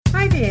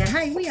Hi there.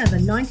 Hey, we are the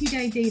 90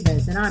 Day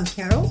Divas, and I'm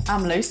Carol.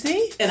 I'm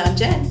Lucy. And I'm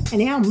Jen.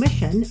 And our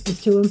mission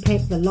is to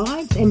impact the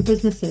lives and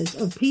businesses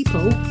of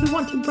people who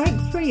want to break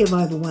free of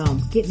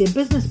overwhelm, get their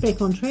business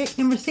back on track,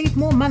 and receive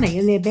more money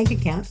in their bank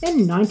account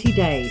in 90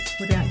 days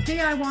without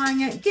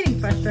DIYing it, getting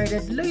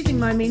frustrated, losing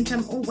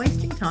momentum, or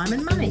wasting time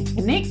and money.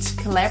 Connect,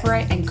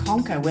 collaborate, and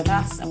conquer with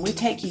us, and we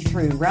take you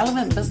through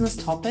relevant business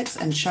topics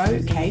and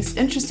showcase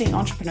interesting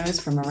entrepreneurs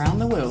from around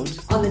the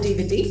world. On the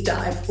Diva Deep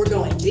Dive, we're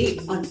going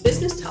deep on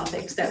business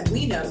topics that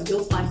we know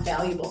you'll find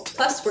valuable.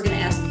 Plus, we're going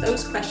to ask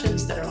those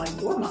questions that are on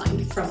your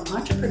mind from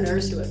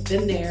entrepreneurs who have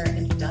been there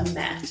and done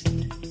that.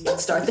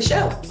 Let's start the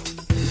show.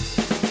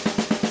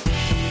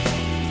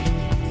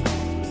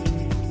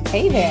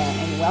 Hey there,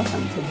 and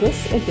welcome to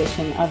this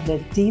edition of the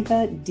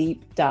Diva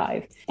Deep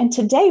Dive. And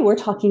today we're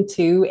talking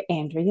to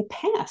Andrea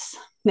Pass.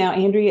 Now,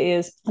 Andrea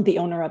is the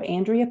owner of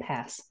Andrea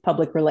Pass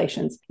Public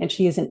Relations, and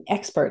she is an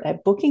expert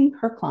at booking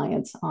her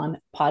clients on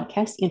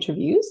podcast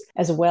interviews,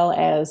 as well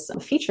as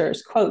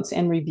features, quotes,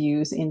 and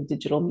reviews in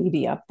digital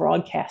media,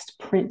 broadcast,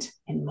 print,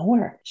 and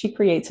more. She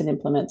creates and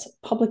implements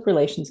public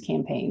relations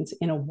campaigns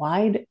in a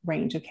wide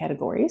range of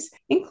categories,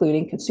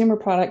 including consumer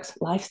products,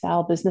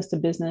 lifestyle, business to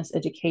business,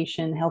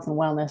 education, health and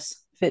wellness,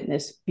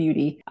 fitness,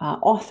 beauty,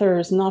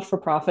 authors,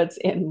 not-for-profits,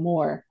 and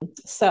more.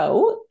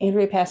 So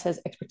Andrea Pass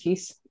has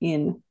expertise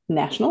in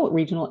national,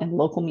 regional, and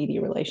local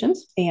media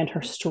relations, and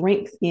her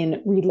strength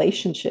in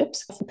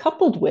relationships,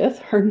 coupled with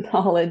her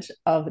knowledge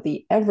of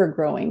the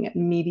ever-growing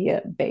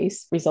media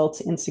base,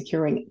 results in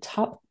securing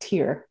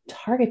top-tier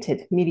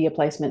targeted media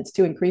placements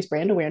to increase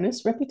brand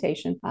awareness,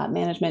 reputation,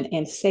 management,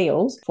 and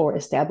sales for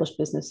established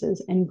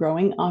businesses and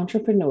growing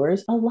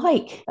entrepreneurs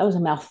alike. That was a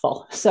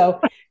mouthful.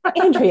 So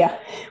Andrea,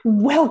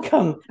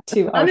 welcome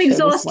to our I'm show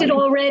exhausted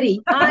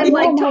already.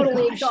 I'm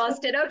totally gosh.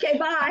 exhausted. Okay,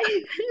 bye.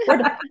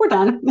 We're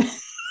done.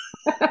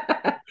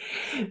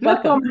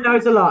 This woman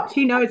knows a lot.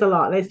 She knows a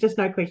lot. There's just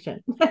no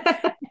question.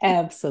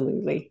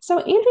 Absolutely. So,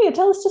 Andrea,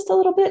 tell us just a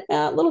little bit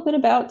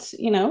about,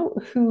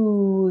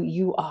 who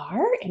you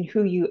are and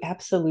who you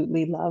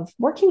absolutely love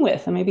working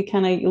with, and maybe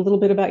kind of a little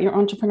bit about your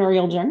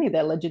entrepreneurial journey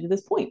that led you to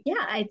this point.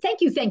 Yeah,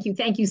 thank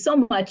you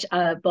so much,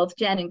 both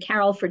Jen and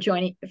Carol, for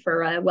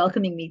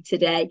welcoming me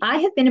today. I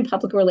have been in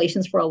public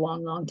relations for a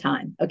long, long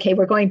time. Okay,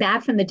 we're going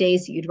back from the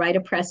days that you'd write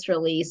a press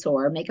release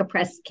or make a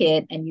press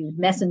kit and you'd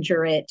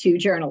messenger it to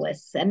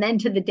journalists, and then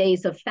to the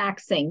days of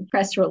faxing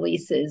press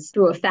releases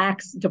through a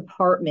fax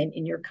department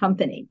in your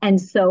company.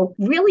 And so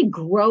really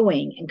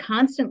growing and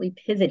constantly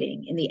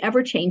pivoting in the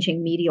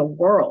ever-changing media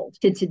world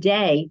to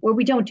today, where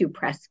we don't do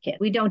press kit,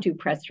 we don't do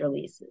press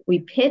releases. We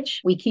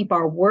pitch, we keep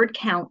our word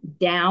count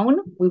down.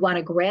 We want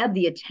to grab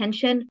the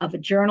attention of a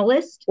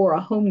journalist or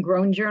a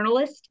homegrown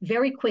journalist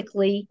very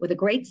quickly with a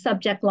great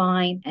subject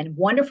line and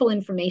wonderful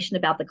information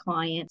about the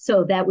client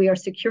so that we are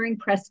securing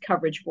press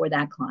coverage for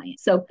that client.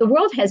 So the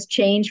world has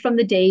changed from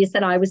the days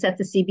that I was at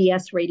the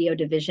CBS radio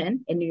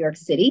division in New York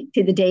City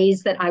to the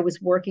days that I was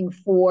working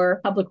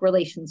for public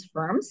relations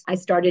firms. I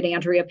started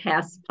Andrea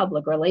Pass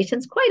Public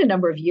Relations quite a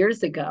number of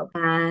years ago,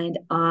 and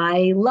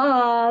I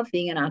love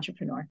being an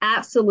entrepreneur.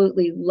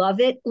 Absolutely love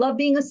it. Love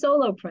being a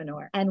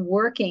solopreneur and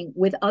working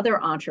with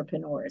other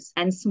entrepreneurs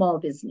and small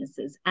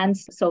businesses and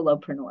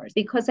solopreneurs,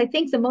 because I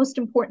think the most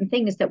important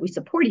thing is that we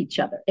support each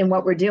other in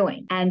what we're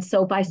doing. And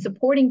so by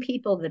supporting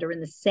people that are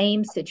in the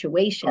same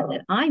situation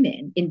that I'm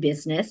in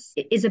business,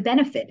 it is a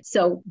benefit.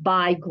 So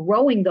by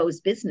growing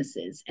those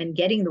businesses and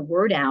getting the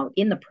word out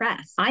in the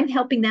press, I'm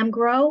helping them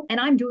grow and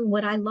I'm doing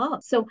what I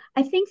love. So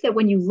I think that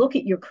when you look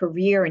at your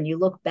career and you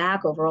look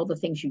back over all the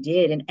things you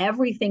did, and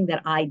everything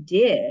that I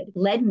did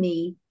led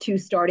me to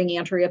starting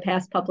Andrea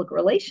Pass Public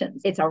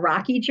Relations. It's a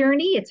rocky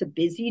journey. It's a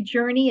busy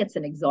journey. It's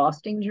an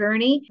exhausting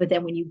journey. But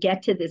then when you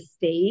get to this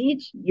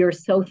stage, you're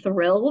so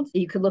thrilled.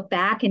 You could look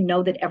back and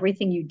know that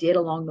everything you did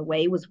along the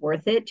way was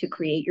worth it to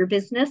create your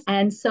business.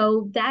 And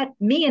so that,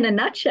 me in a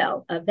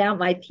nutshell, about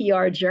my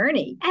PR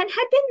journey, and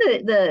had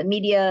been the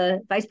media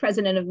vice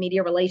president of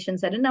media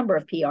relations at a number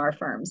of PR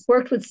firms,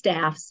 worked with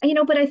staffs,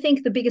 but I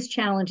think the biggest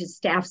challenge is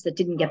staffs that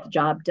didn't get the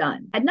job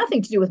done. Had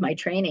nothing to do with my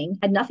training,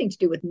 had nothing to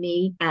do with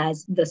me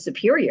as the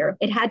superior.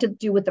 It had to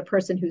do with the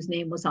person whose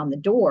name was on the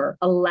door,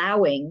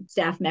 allowing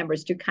staff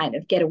members to kind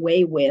of get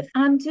away with,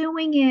 I'm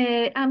doing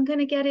it, I'm going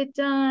to get it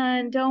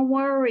done, don't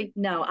worry.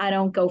 No, I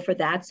don't go for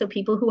that. So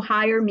people who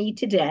hire me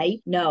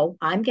today know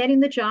I'm getting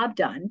the job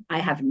done. I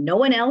have no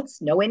one else,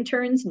 no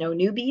interns, no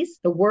newbies.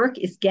 The work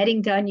is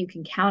getting done. You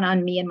can count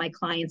on me, and my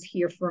clients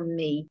hear from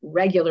me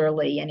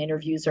regularly, and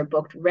interviews are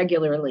booked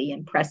regularly,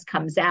 and press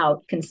comes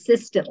out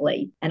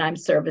consistently, and I'm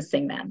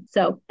servicing them.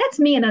 So that's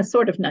me in a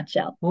sort of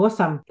nutshell.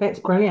 Awesome. That's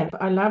brilliant.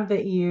 I love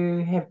that you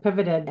have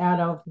pivoted out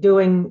of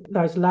doing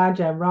those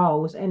larger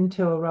roles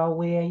into a role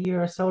where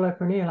you're a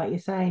solopreneur, like you're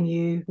saying,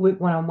 you work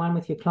one-on-one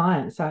with your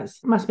clients. So it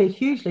must be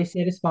hugely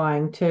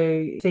satisfying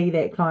to see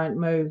that client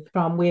move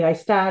from where they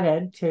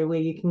started to where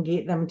you can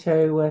get them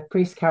to with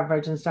press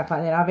coverage and stuff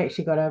like that. I've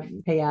actually got a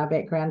PR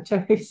background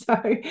too,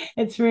 so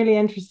it's really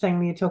interesting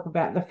when you talk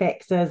about the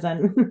faxes,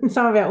 and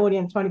some of our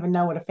audience won't even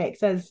know what a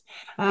fax is.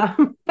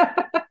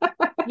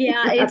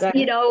 Yeah, it's,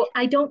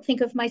 I don't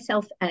think of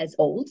myself as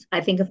old.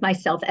 I think of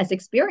myself as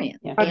experienced.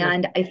 Yeah.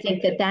 And I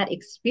think that that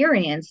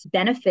experience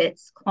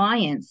benefits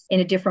clients in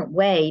a different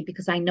way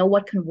because I know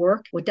what can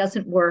work, what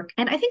doesn't work.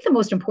 And I think the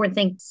most important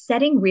thing,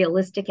 setting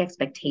realistic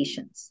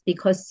expectations,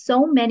 because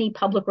so many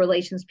public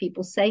relations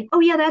people say, oh,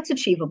 yeah, that's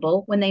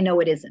achievable when they know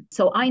it isn't.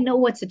 So I know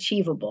what's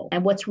achievable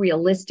and what's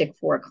realistic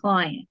for a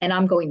client. And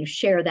I'm going to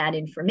share that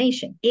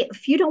information.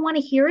 If you don't want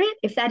to hear it,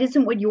 if that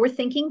isn't what you're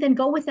thinking, then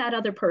go with that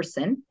other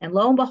person. And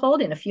lo and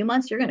behold, in a few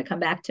months, you're going to come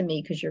back to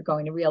me because you're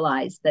going to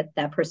realize that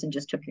that person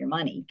just took your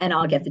money and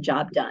I'll get the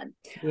job done.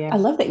 Yeah. I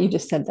love that you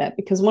just said that,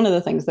 because one of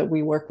the things that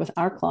we work with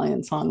our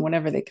clients on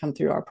whenever they come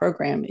through our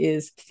program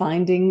is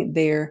finding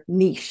their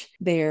niche,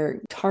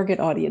 their target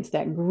audience,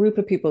 that group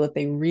of people that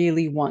they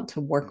really want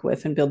to work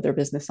with and build their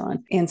business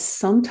on. And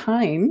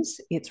sometimes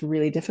it's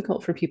really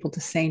difficult for people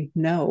to say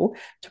no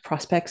to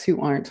prospects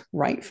who aren't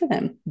right for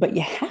them, but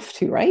you have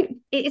to, right?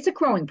 It's a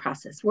growing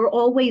process. We're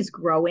always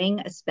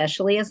growing,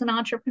 especially as an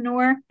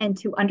entrepreneur, and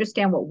to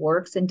understand what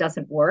works and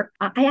doesn't work.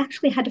 I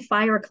actually had to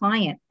fire a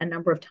client a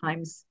number of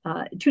times,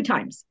 2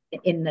 times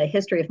in the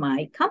history of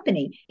my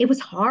company. It was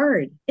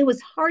hard. It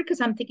was hard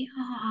because I'm thinking,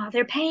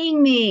 they're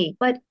paying me,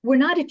 but we're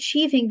not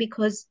achieving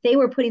because they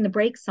were putting the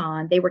brakes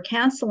on. They were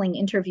canceling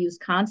interviews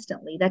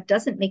constantly. That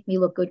doesn't make me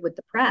look good with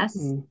the press.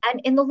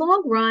 And in the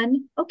long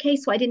run, okay,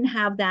 so I didn't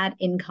have that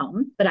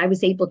income, but I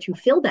was able to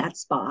fill that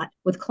spot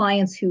with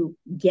clients who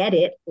get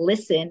it,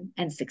 listen,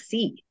 and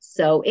succeed.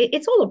 So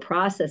it's all a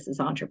process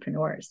as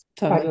entrepreneurs.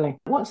 Totally.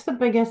 What's the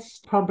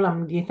biggest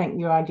problem do you think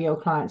your ideal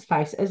clients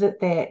face? Is it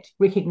that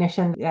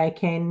recognition they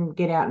can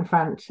get out in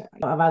front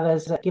of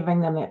others,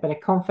 giving them that bit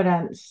of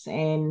confidence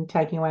and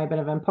taking away a bit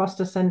of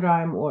imposter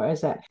syndrome? Or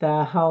is it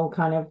the whole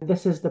kind of,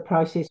 this is the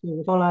process we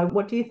will follow?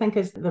 What do you think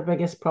is the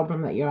biggest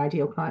problem that your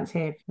ideal clients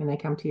have when they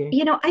come to you?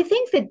 I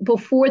think that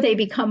before they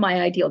become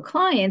my ideal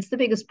clients, the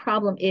biggest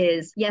problem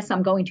is, yes,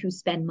 I'm going to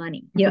spend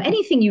money.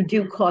 Anything you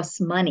do costs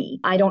money.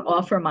 I don't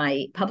offer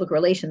my public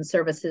relations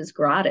services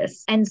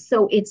gratis. And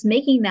so it's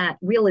making that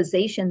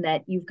realization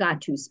that you've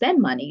got to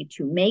spend money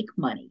to make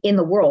money in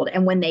the world.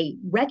 And when they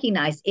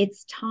recognize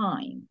it's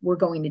time, we're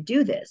going to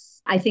do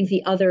this. I think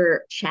the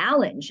other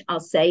challenge,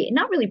 I'll say,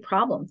 not really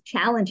problem,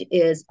 challenge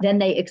is then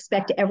they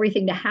expect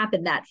everything to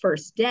happen that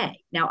first day.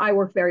 Now, I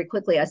work very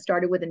quickly. I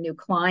started with a new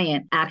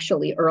client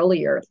actually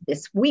earlier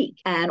this week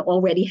and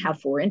already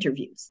have 4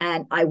 interviews.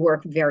 And I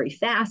work very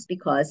fast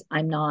because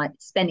I'm not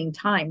spending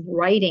time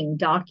writing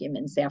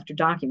documents after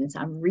documents.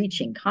 I'm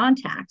reaching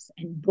contacts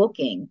and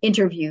booking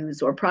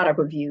interviews or product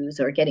reviews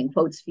or getting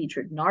quotes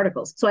featured in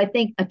articles. So I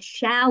think a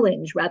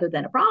challenge rather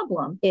than a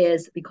problem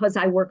is because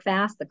I work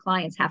fast, the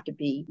clients have to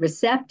be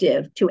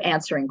receptive to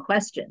answering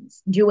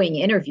questions, doing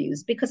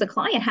interviews, because a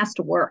client has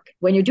to work.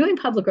 When you're doing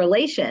public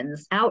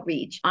relations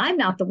outreach, I'm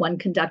not the one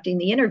conducting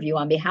the interview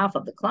on behalf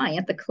of the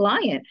client. The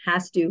client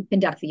has to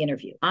conduct the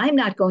interview. I'm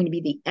not going to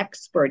be the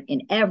expert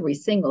in every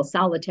single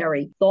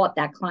solitary thought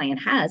that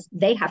client has.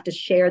 They have to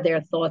share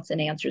their thoughts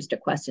and answers to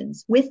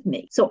questions with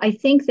me. So I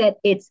think that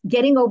it's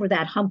getting over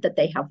that hump that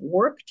they have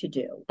work to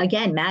do.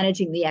 Again,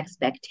 managing the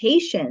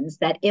expectations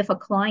that if a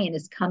client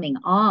is coming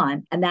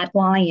on and that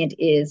client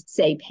is,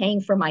 say,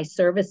 paying for my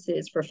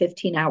services for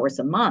 15 hours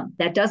a month,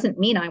 that doesn't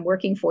mean I'm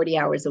working 40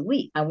 hours a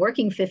week. I'm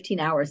working 15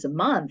 hours a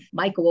month,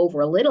 might go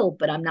over a little,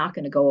 but I'm not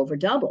going to go over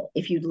double.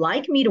 If you'd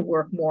like me to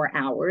work more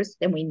hours,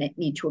 then we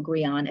need to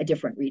agree on a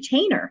different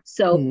retainer.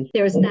 So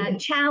there's that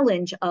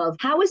challenge of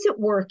how is it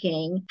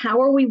working?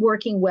 How are we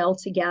working well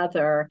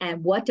together?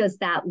 And what does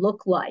that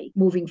look like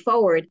moving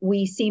forward?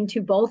 We seem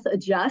to both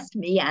adjust,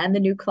 me and the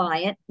new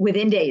client,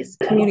 within days.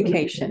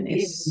 Communication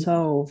is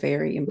so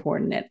very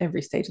important at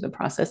every stage of the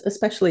process,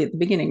 especially at the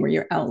beginning where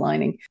you're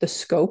outlining the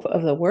scope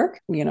of the work,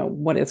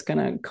 what it's going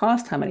to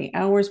cost, how many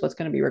hours, what's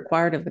going to be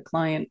required of the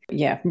client.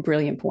 Yeah,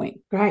 brilliant point.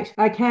 Great.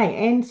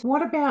 Okay. And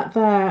what about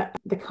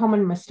the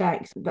common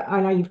mistakes?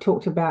 I know you've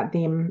talked about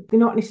them. They're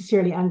not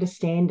necessarily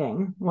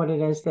understanding what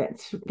it is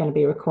that's going to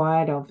be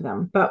required of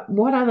them. But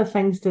what other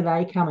things do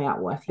they come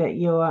out with that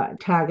you're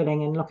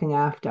targeting and looking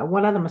after?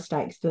 What other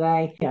mistakes do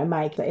they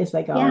make as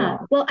they go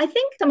along? Well, I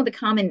think some of the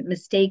common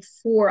mistakes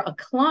for a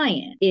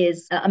client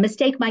is a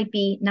mistake might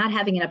be not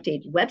having an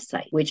updated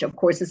website, which of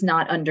course is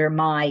not under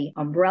my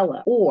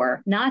umbrella,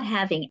 or not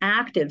having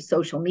active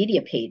social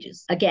media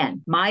pages.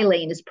 Again, my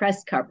lane is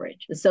press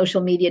coverage. The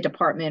social media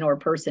department or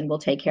person will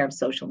take care of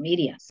social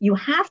media. You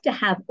have to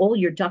have all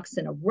your ducks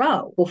in a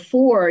row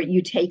before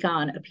you take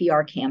on a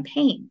PR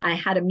campaign. I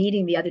had a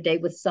meeting the other day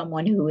with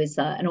someone who is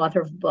an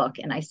author of a book,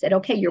 and I said,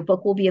 okay, your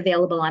book will be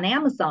available on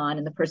Amazon.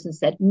 And the person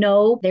said,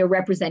 no, they're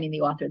representing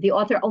the author. The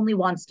author only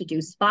wants to do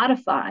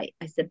Spotify.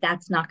 I said,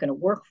 that's not going to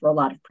work for a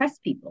lot of press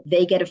people.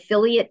 They get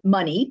affiliate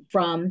money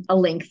from a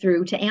link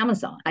through to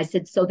Amazon. I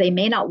said, so they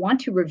may not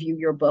want to review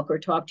your book or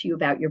talk to you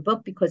about your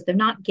book because they're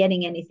not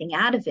getting anything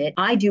out of it.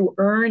 I do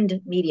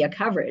earned media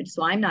coverage,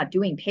 so I'm not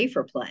doing pay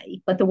for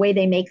play, but the way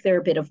they make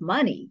their bit of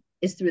money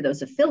is through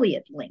those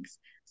affiliate links.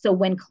 So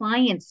when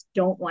clients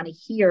don't want to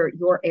hear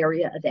your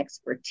area of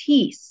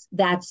expertise,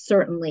 that's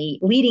certainly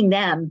leading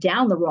them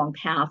down the wrong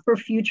path for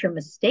future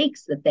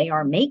mistakes that they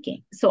are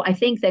making. So I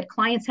think that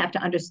clients have to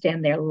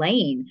understand their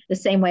lane the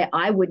same way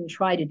I wouldn't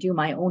try to do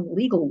my own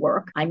legal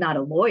work. I'm not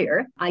a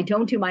lawyer. I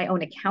don't do my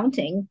own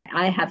accounting.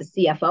 I have a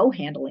CFO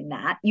handling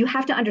that. You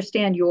have to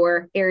understand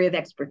your area of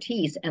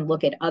expertise and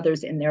look at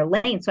others in their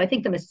lane. So I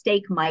think the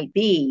mistake might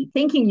be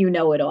thinking you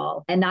know it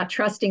all and not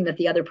trusting that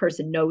the other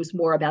person knows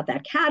more about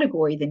that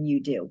category than you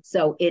do.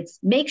 So it's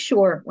make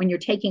sure when you're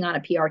taking on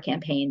a PR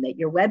campaign that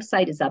your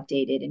website is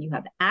updated and you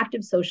have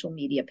active social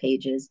media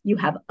pages, you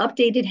have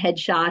updated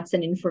headshots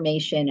and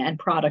information and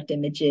product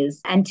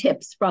images and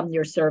tips from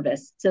your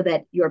service so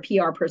that your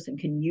PR person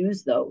can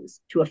use those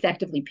to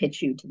effectively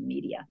pitch you to the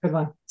media. Good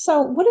one.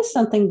 So what is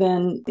something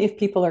then, if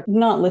people are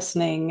not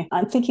listening,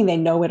 I'm thinking they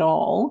know it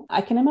all,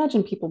 I can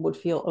imagine people would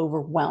feel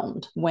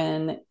overwhelmed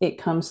when it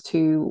comes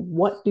to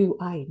what do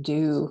I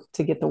do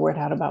to get the word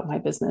out about my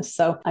business?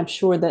 So I'm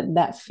sure that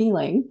that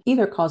feeling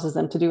either causes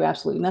them to do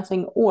absolutely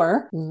nothing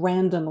or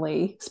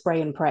randomly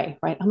spray and pray,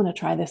 right? I'm going to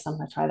try this, I'm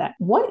going to try that.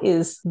 What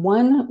is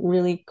one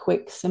really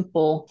quick,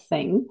 simple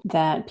thing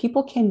that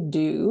people can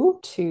do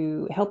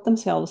to help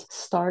themselves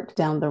start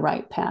down the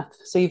right path?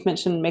 So you've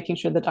mentioned making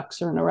sure the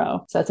ducks are in a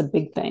row. So that's a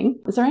big thing.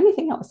 Is there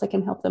anything else that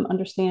can help them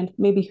understand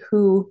maybe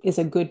who is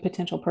a good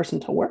potential person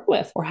to work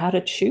with or how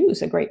to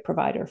choose a great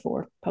provider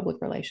for public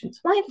relations?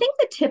 Well, I think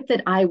the tip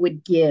that I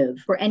would give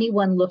for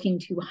anyone looking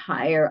to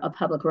hire a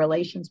public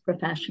relations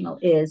professional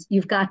is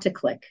you've got to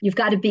click. You've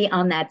got to be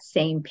on that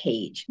same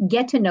page.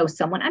 Get to know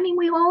someone. I mean,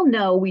 we all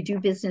know we do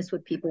business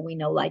with people we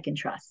know, like, and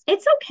trust.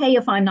 It's okay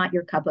if I'm not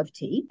your cup of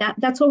tea.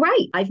 That's all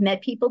right. I've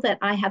met people that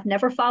I have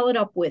never followed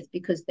up with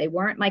because they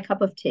weren't my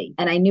cup of tea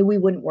and I knew we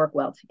wouldn't work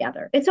well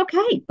together. It's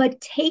okay, but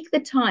take the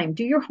time,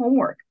 do your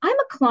homework. I'm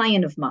a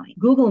client of mine.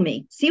 Google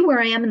me, see where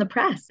I am in the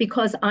press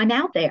because I'm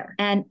out there.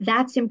 And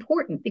that's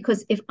important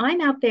because if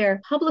I'm out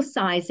there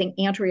publicizing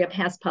Andrea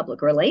Pass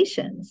public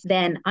relations,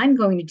 then I'm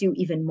going to do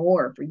even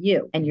more for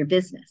you and your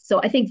business. So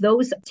I think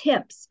those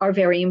tips are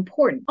very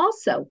important.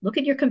 Also, look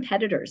at your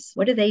competitors.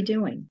 What are they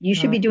doing? You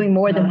should be doing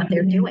more than what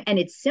they're doing. And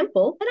it's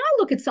simple. And I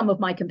look at some of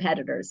my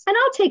competitors and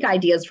I'll take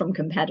ideas from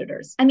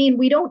competitors. I mean,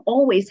 we don't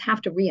always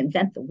have to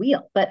reinvent the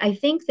wheel, but I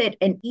think that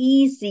an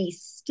easy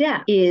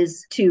step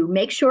is to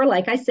make sure,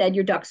 like I said,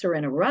 your ducks are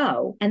in a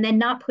row and then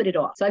not put it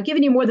off. So I've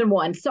given you more than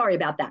one. Sorry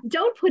about that.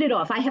 Don't put it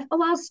off.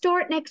 I'll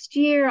start next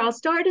year. I'll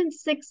start in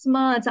 6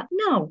 months.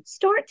 No,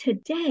 start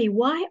today.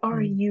 Why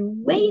are you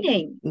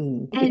waiting?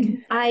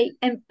 And I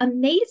am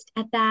amazed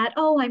at that.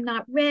 Oh, I'm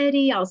not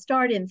ready. I'll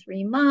start in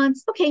 3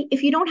 months. Okay,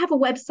 if you don't have a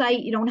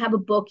website, you don't have a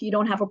book, you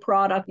don't have a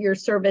product, your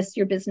service,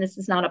 your business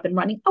is not up and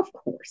running, of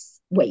course,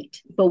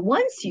 wait. But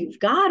once you've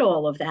got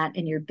all of that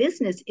and your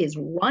business is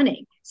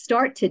running,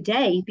 start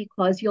today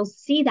because you'll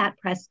see that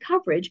press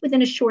coverage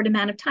within a short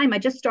amount of time. I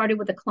just started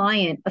with a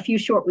client a few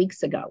short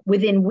weeks ago.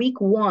 Within week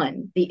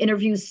 1, the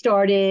interviews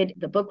started,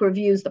 the book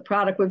reviews, the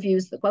product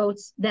reviews, the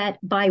quotes, that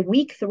by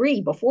week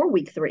 3, before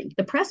week 3,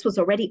 the press was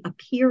already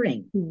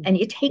appearing. And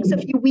it takes a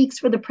few weeks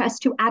for the press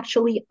to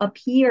actually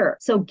appear.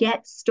 So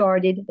get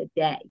started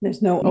today.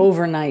 There's no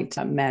overnight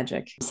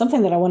magic.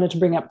 Something that I wanted to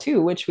bring up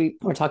too, which we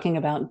were talking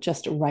about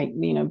just right,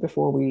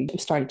 before we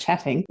started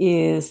chatting,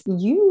 is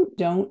you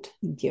don't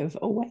give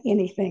away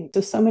anything.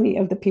 So many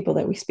of the people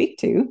that we speak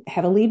to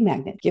have a lead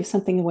magnet, give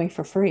something away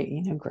for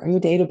free, grow your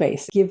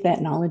database, give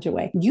that knowledge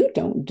away. You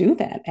don't do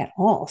that at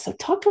all. So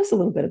talk to us a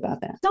little bit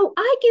about that. So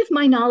I give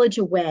my knowledge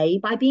away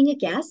by being a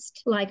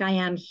guest, like I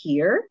am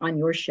here on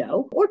your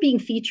show, or being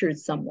featured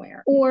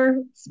somewhere,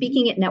 or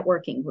speaking at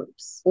networking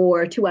groups,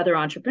 or to other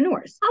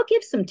entrepreneurs. I'll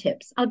give some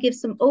tips. I'll give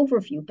some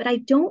overview, but I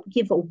don't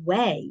give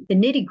away the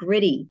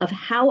nitty-gritty of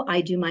how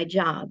I do my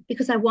job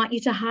because I want you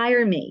to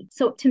hire me.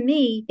 So to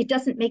me, it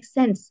doesn't make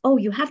sense. Oh,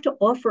 you have to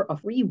offer a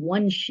free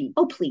one sheet.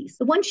 Oh, please.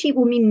 The one sheet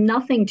will mean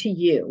nothing to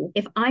you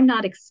if I'm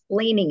not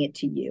explaining it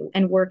to you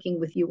and working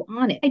with you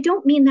on it. I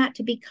don't mean that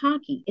to be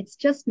cocky. It's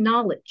just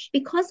knowledge.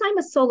 Because I'm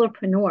a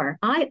solopreneur,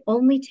 I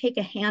only take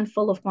a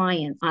handful of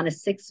clients on a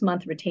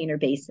 6-month retainer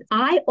basis.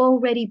 I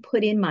already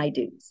put in my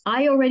dues.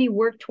 I already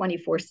work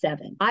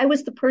 24/7. I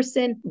was the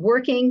person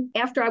working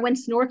after I went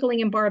snorkeling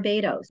in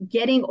Barbados,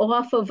 getting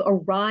off of a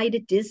ride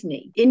at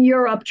Disney, in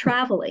Europe,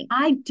 traveling.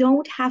 I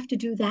don't have to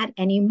do that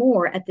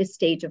anymore at this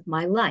stage of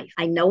my life.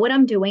 I know what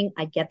I'm doing.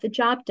 I get the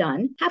job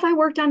done. Have I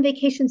worked on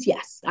vacations?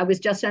 Yes. I was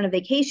just on a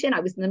vacation. I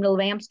was in the middle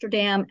of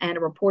Amsterdam and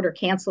a reporter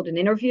canceled an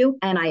interview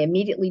and I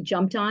immediately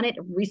jumped on it,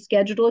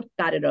 rescheduled it,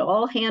 got it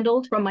all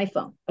handled from my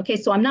phone. Okay,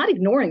 so I'm not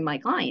ignoring my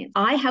clients.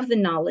 I have the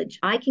knowledge.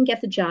 I can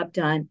get the job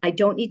done. I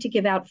don't need to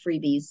give out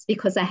freebies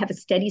because I have a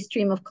steady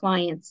stream of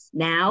clients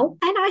now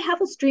and I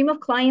have a stream of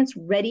clients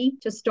ready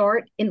to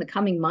start in the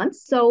coming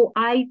months. So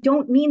I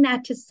don't mean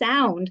that to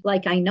sound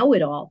like I know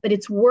it all, but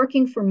it's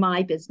working for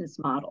my business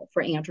model. role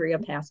for Andrea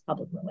Pass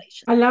Public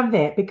Relations. I love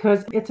that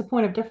because it's a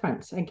point of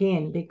difference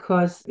again,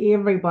 because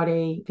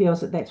everybody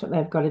feels that that's what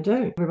they've got to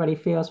do. Everybody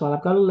feels, well,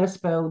 I've got a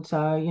list build, so,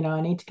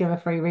 I need to give a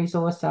free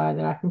resource so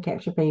that I can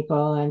capture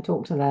people and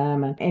talk to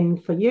them.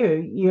 And for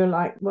you, you're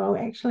like, well,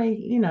 actually,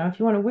 if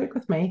you want to work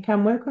with me,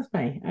 come work with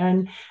me.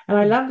 And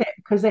I love that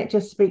because that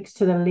just speaks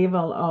to the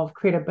level of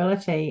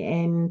credibility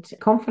and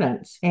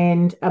confidence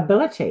and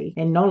ability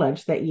and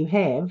knowledge that you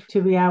have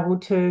to be able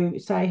to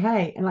say,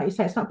 hey, and like you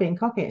say, it's not being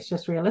cocky, it's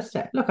just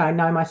realistic. Look, I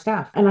know my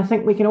stuff. And I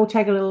think we can all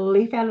take a little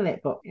leaf out of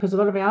that book, because a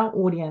lot of our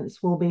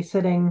audience will be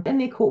sitting in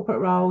their corporate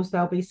roles,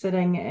 they'll be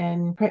sitting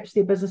in perhaps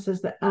their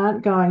businesses that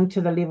aren't going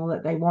to the level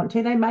that they want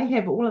to. They may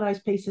have all of those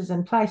pieces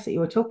in place that you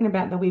were talking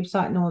about, the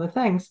website and all the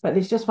things, but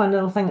there's just one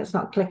little thing that's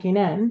not clicking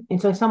in.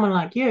 And so someone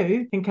like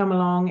you can come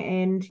along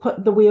and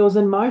put the wheels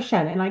in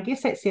motion. And I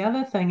guess that's the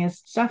other thing,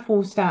 is stuff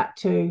will start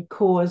to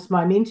cause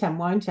momentum,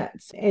 won't it?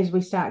 As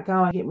we start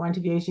going, get more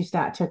interviews, you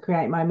start to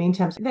create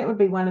momentum. So that would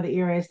be one of the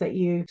areas that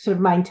you sort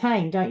of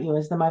maintain, don't you,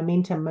 as the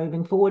momentum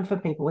moving forward for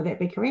people. Would that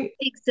be correct?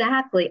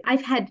 Exactly.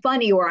 I've had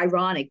funny or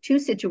ironic 2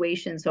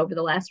 situations over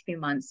the last few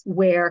months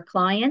where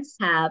clients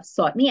have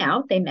sought me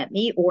out. They met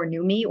me or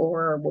knew me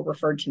or were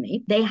referred to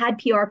me. They had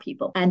PR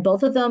people, and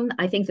both of them,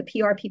 I think the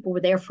PR people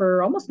were there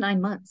for almost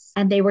 9 months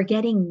and they were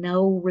getting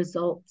no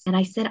results. And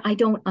I said, I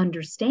don't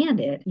understand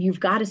it. You've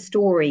got a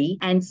story.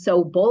 And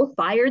so both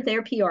fired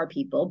their PR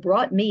people,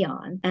 brought me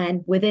on,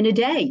 and within a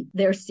day,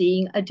 they're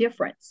seeing a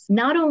difference.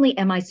 Not only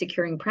am I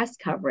securing press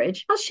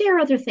coverage, I'll share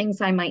other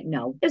things I might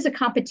know. There's a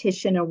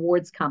competition,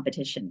 awards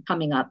competition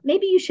coming up.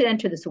 Maybe you should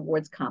enter this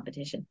awards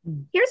competition.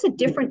 Here's a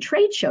different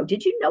trade show.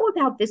 Did you know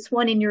about this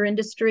one in your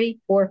industry?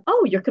 Or,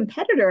 oh, your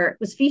competitor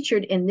was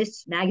featured in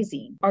this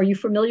magazine. Are you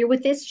familiar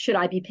with this? Should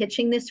I be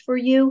pitching this for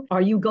you?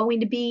 Are you going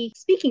to be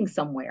speaking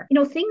somewhere?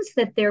 Things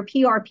that their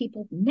PR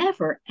people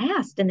never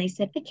asked. And they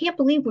said, I can't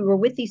believe we were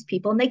with these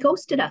people and they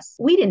ghosted us.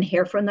 We didn't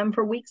hear from them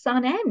for weeks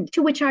on end.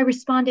 To which I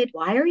responded,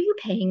 why are you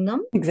paying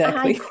them?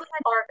 Exactly.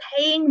 Are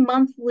paying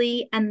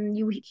monthly and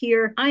you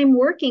hear, I'm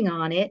working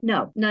on it.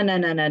 No.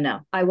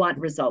 I want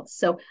results.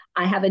 So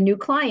I have a new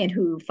client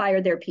who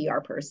fired their PR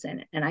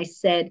person. And I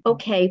said,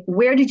 okay,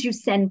 where did you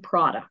send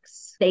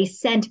products? They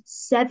sent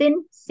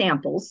 7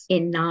 samples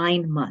in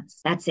 9 months.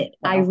 That's it.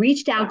 Wow. I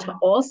reached out to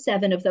all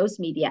 7 of those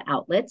media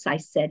outlets. I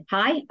said,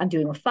 hi, I'm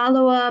doing a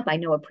follow-up. I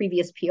know a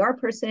previous PR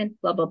person,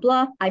 blah, blah,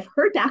 blah. I've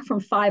heard back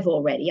from 5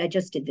 already. I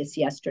just did this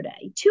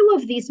yesterday. 2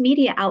 of these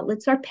media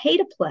outlets are pay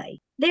to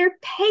play. They're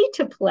pay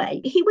to play.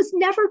 He was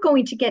never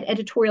going to get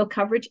editorial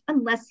coverage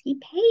unless he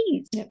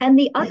pays. Yep. And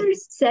the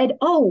others said,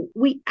 oh,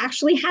 we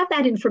actually have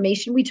that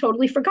information. We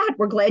totally forgot.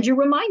 We're glad you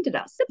reminded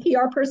us. The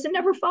PR person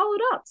never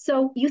followed up.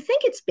 So you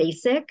think it's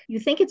basic. You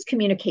think it's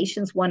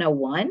communications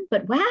 101,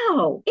 but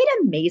wow,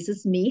 it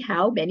amazes me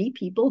how many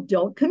people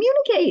don't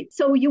communicate.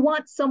 So you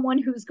want someone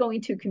who's going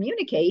to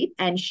communicate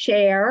and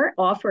share,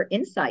 offer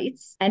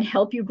insights, and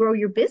help you grow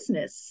your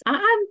business.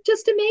 I'm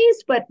just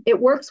amazed, but it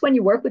works when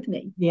you work with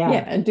me. Yeah,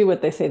 and do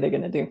what they say they're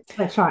going to do.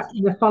 That's right.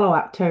 The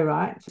follow-up too,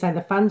 right? So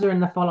the funds are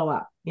in the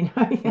follow-up.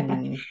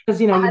 Because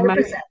you've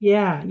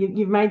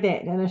made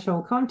that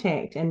initial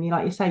contact, and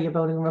like you say, you're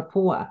building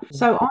rapport.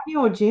 So on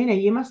your journey,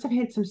 you must have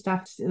had some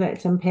stuff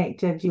that's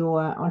impacted your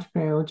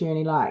entrepreneurial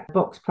journey, like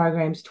books,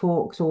 programs,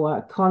 talks,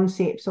 or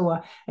concepts.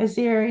 Or is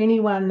there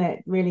anyone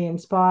that really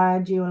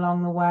inspired you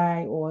along the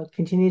way, or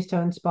continues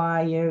to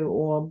inspire you,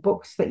 or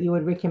books that you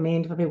would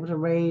recommend for people to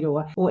read,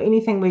 or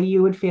anything where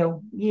you would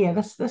feel,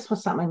 this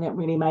was something that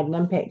really made an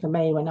impact for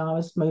me when I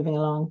was moving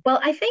along? Well,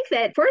 I think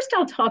that first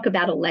I'll talk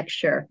about a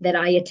lecture that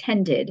I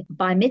attended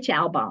by Mitch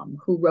Albom,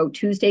 who wrote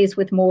Tuesdays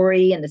with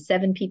Morrie and The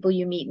 7 People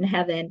You Meet in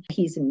Heaven.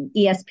 He's an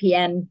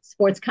ESPN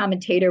sports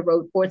commentator,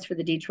 wrote sports for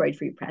the Detroit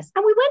Free Press.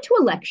 And we went to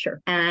a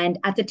lecture. And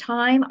at the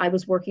time, I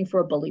was working for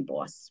a bully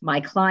boss.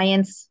 My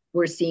clients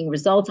were seeing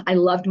results. I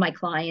loved my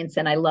clients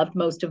and I loved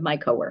most of my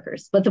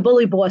coworkers, but the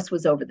bully boss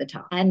was over the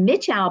top. And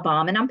Mitch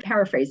Albom, and I'm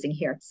paraphrasing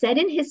here, said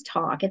in his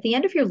talk, at the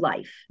end of your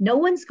life, no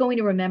one's going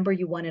to remember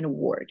you won an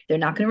award. They're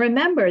not going to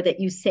remember that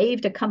you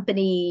saved a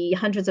company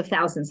hundreds of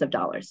thousands of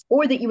dollars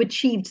or that you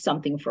achieved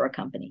something for a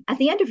company. At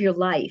the end of your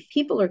life,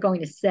 people are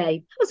going to say,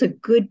 that was a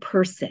good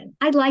person.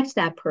 I liked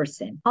that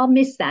person. I'll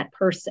miss that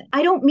person.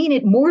 I don't mean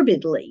it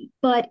morbidly,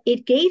 but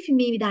it gave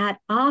me that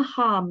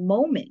aha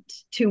moment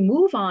to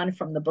move on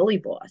from the bully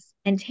boss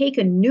and take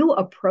a new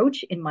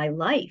approach in my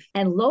life.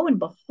 And lo and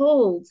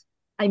behold,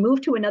 I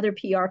moved to another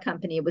PR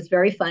company. It was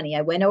very funny.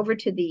 I went over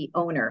to the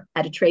owner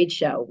at a trade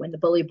show when the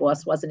bully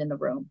boss wasn't in the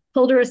room,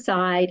 pulled her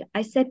aside.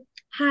 I said,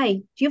 hi,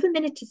 do you have a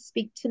minute to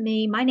speak to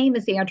me? My name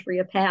is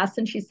Andrea Pass.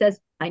 And she says,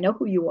 I know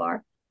who you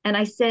are. And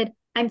I said,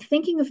 I'm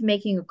thinking of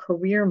making a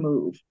career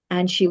move.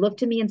 And she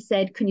looked at me and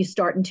said, can you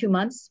start in 2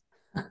 months?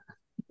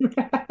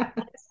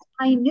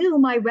 I knew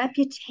my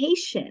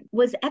reputation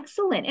was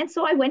excellent. And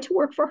so I went to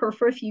work for her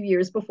for a few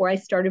years before I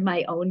started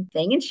my own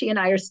thing. And she and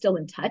I are still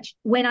in touch.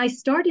 When I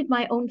started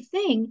my own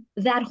thing,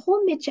 that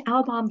whole Mitch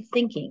Albom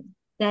thinking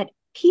that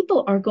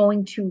people are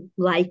going to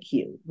like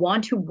you,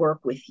 want to work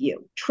with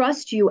you,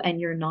 trust you and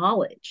your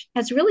knowledge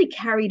has really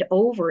carried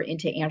over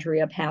into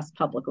Andrea Pass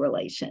public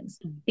relations.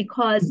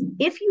 Because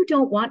if you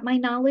don't want my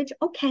knowledge,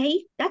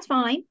 okay, that's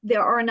fine.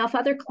 There are enough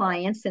other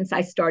clients since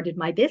I started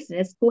my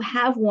business who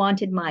have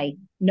wanted my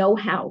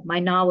know-how, my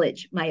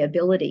knowledge, my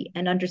ability,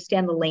 and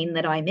understand the lane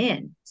that I'm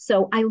in.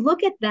 So I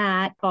look at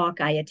that talk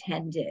I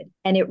attended,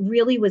 and it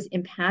really was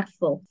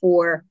impactful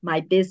for my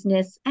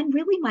business and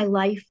really my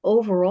life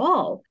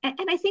overall. And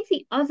I think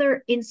the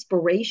other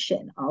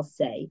inspiration, I'll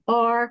say,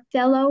 are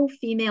fellow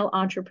female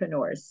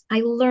entrepreneurs.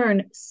 I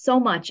learn so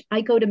much. I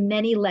go to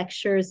many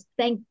lectures.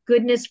 Thank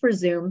goodness for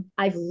Zoom.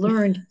 I've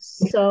learned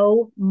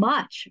so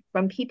much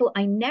from people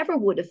I never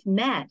would have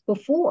met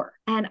before.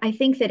 And I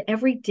think that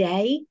every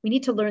day we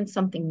need to learn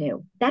something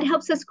new. That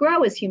helps us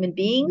grow as human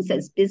beings,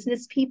 as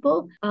business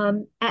people,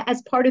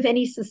 as part of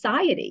any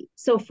society.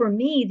 So for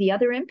me, the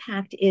other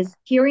impact is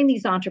hearing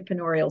these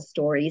entrepreneurial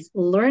stories,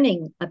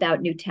 learning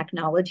about new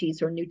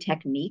technologies or new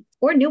techniques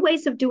or new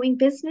ways of doing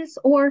business,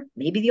 or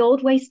maybe the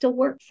old way still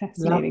works.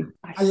 Fascinating.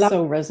 I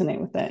so resonate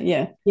with that.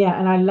 Yeah. Yeah.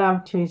 And I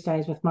love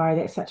Tuesdays with Murray.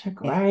 That's such a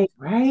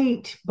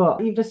great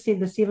book. You've just said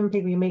the 7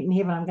 people you meet in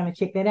heaven. I'm going to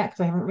check that out because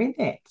I haven't read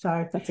that.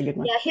 So that's a good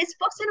one. Yeah, his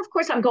books. And of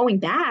course, I'm going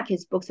back.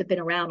 His books have been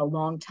around a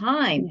long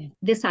time. Yeah.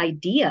 This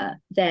idea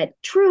that,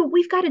 true,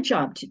 we've got a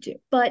job to do.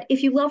 But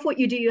if you love what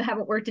you do, you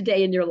haven't worked a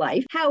day in your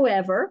life.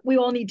 However, we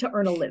all need to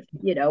earn a living.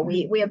 You know,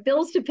 we have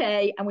bills to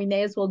pay and we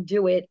may as well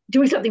do it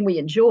doing something we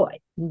enjoy.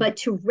 But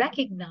to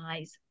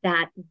recognize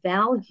that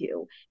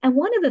value. And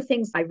one of the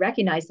things I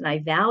recognize and I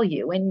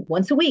value, and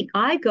once a week,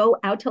 I go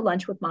out to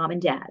lunch with mom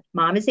and dad.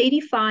 Mom is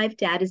 85,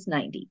 dad is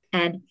 90.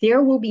 And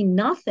there will be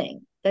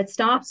nothing that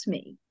stops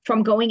me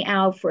from going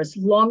out for as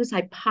long as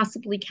I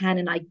possibly can.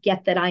 And I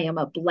get that I am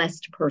a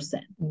blessed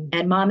person.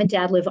 And mom and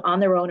dad live on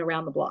their own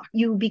around the block.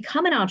 You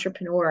become an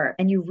entrepreneur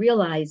and you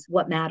realize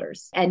what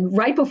matters. And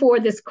right before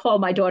this call,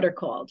 my daughter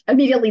called.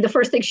 Immediately, the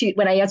first thing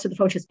when I answered the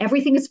phone, she says,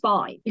 everything is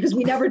fine, because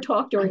we never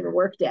talked during the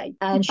workday.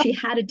 And she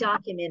had a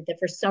document that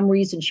for some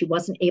reason she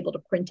wasn't able to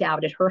print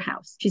out at her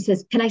house. She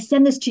says, can I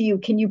send this to you?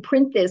 Can you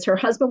print this? Her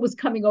husband was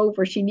coming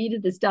over. She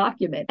needed this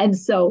document. And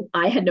so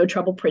I had no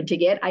trouble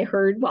printing it. I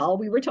heard while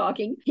we were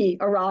talking, he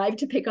arrived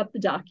to pick up the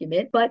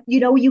document. But, you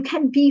know, you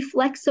can be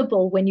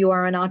flexible when you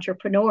are an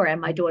entrepreneur.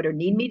 And my daughter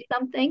needed me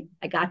something.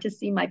 I got to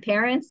see my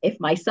parents. If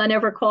my son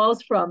ever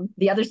calls from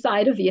the other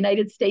side of the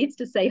United States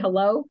to say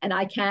hello, and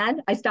I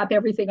stop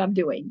everything I'm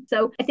doing.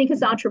 So I think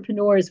as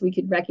entrepreneurs, we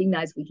can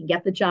recognize we can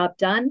get the job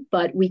done,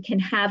 but we can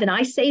have, and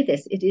I say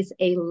this, it is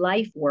a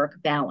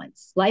life-work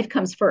balance. Life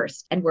comes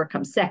first and work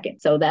comes second.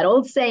 So that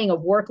old saying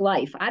of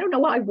work-life, I don't know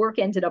why work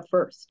ended up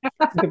first.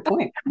 Good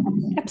point.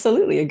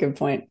 Absolutely a good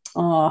point.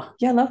 Oh,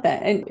 yeah, I love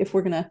that. And if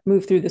we're going to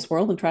move through this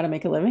world and try to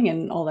make a living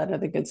and all that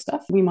other good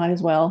stuff, we might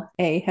as well,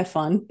 A, have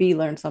fun, B,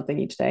 learn something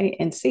each day,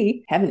 and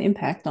C, have an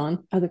impact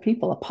on other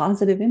people, a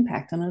positive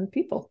impact on other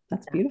people.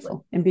 That's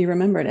beautiful. And be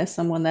remembered as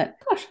someone that,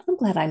 gosh, I'm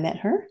glad I met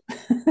her.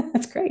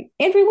 That's great.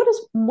 Andrea, what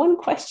is one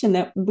question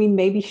that we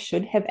maybe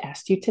should have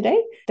asked you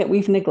today that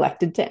we've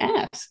neglected to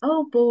ask?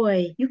 Oh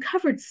boy, you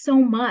covered so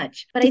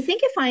much. But I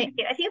think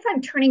if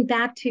I'm turning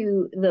back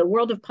to the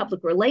world of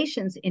public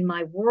relations in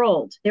my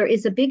world, there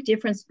is a big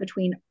difference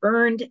between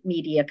earned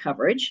media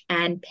coverage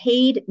and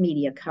paid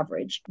media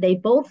coverage. They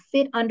both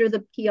fit under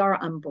the PR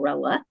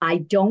umbrella. I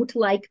don't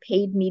like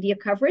paid media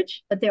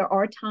coverage, but there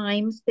are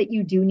times that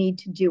you do need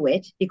to do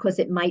it because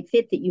it might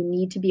fit that you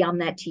need to be on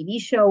that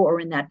TV show or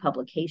in that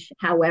publication.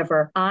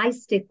 However, I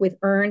stick with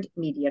earned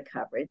media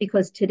coverage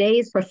because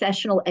today's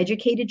professional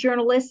educated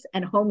journalists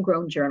and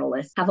homegrown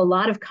journalists have a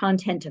lot of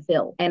content to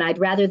fill. And I'd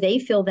rather they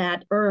fill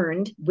that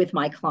earned with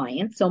my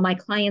clients so my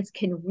clients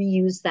can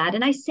reuse that.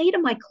 And I say to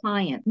my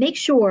client, make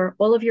sure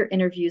all of your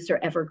interviews are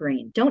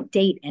evergreen. Don't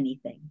date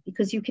anything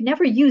because you can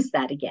never use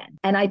that again.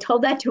 And I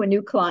told that to a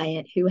new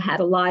client who had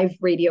a live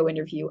radio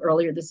interview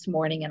earlier this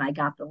morning, and I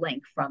got the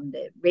link from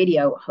the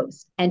radio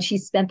host. And she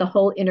spent the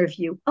whole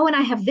interview, oh, and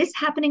I have this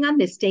happening on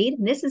this date,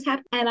 and this is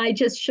happening. And I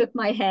just shook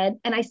my head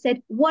and I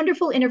said,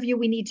 wonderful interview.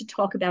 We need to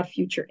talk about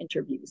future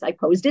interviews. I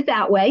posed it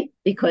that way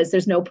because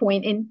there's no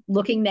point in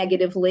looking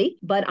negatively,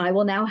 but I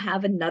will now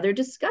have another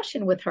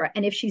discussion with her.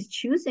 And if she's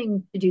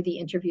choosing to do the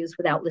interviews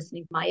without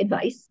listening to my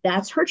advice,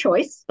 that's her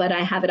choice. But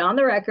I have it on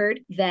the record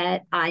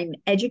that I'm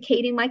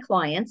educating my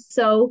clients.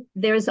 So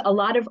there's a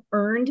lot of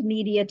earned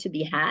media to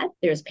be had.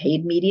 There's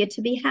paid media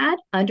to be had.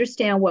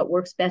 Understand what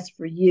works best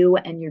for you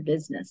and your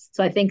business.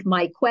 So I think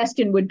my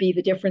question would be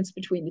the difference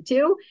between the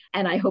two.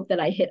 And I hope that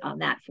I hit on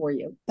that for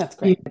you. That's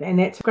great. And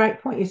that's a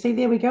great point. You see,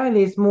 there we go.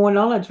 There's more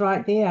knowledge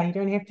right there. You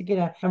don't have to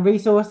get a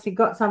resource. You've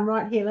got some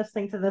right here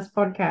listening to this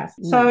podcast.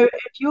 So if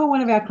you're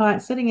one of our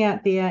clients sitting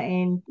out there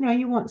and, you know,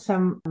 you want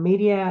some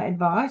media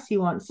advice,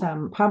 you want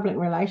some public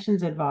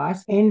relations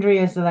advice,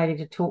 Andrea is the lady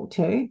to talk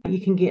to.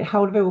 You can get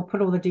hold of her. We'll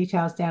put all the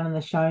details down in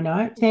the show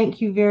notes.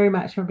 Thank you very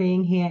much for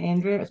being here,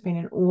 Andrea. It's been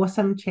an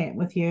awesome chat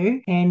with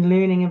you and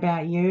learning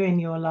about you and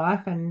your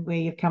life and where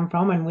you've come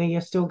from and where you're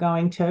still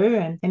going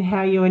to, and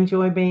how you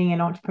enjoy being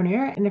an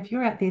entrepreneur. And if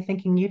you're out there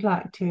thinking you'd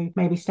like to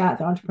maybe start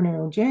the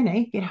entrepreneurial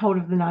journey, get hold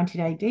of the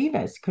 90-Day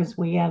Divas, because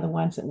we are the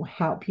ones that will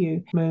help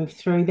you move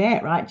through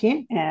that. Right,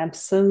 Jen?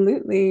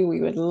 Absolutely.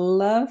 We would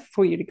love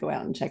for you to go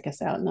out and check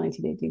us out,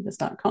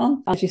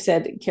 90daydivas.com. As you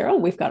said, Carol,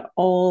 we've got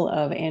all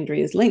of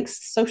Andrea's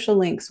links, social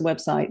links,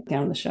 website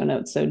down in the show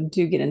notes. So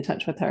do get in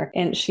touch with her.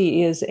 And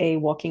she is a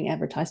walking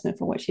advertisement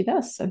for what she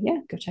does. So yeah,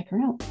 go check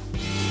her out.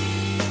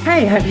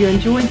 Hey, I hope you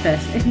enjoyed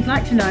this. If you'd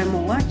like to know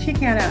more,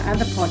 check out our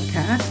other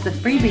podcasts, the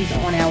freebies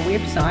on our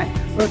website,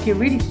 or if you're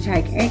ready to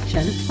take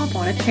action, hop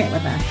on a chat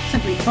with us.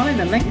 Simply follow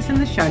the links in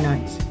the show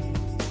notes.